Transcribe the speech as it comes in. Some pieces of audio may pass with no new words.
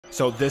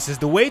So this is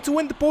the way to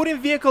win the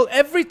podium vehicle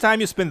every time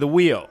you spin the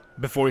wheel.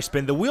 Before you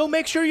spin the wheel,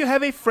 make sure you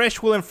have a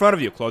fresh wheel in front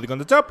of you, clothing on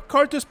the top,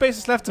 car 2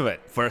 spaces left of it.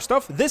 First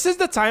off, this is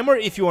the timer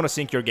if you want to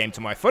sync your game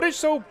to my footage,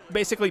 so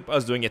basically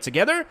us doing it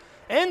together.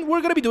 And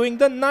we're gonna be doing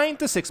the 9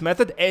 to 6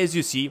 method as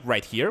you see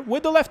right here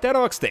with the left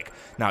analog stick.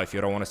 Now if you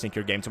don't want to sync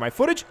your game to my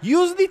footage,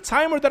 use the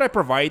timer that I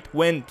provide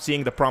when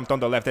seeing the prompt on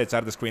the left hand side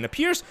of the screen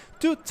appears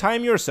to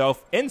time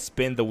yourself and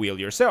spin the wheel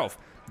yourself.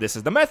 This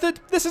is the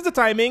method, this is the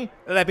timing.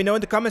 Let me know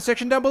in the comment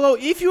section down below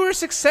if you were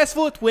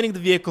successful at winning the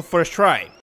vehicle first try.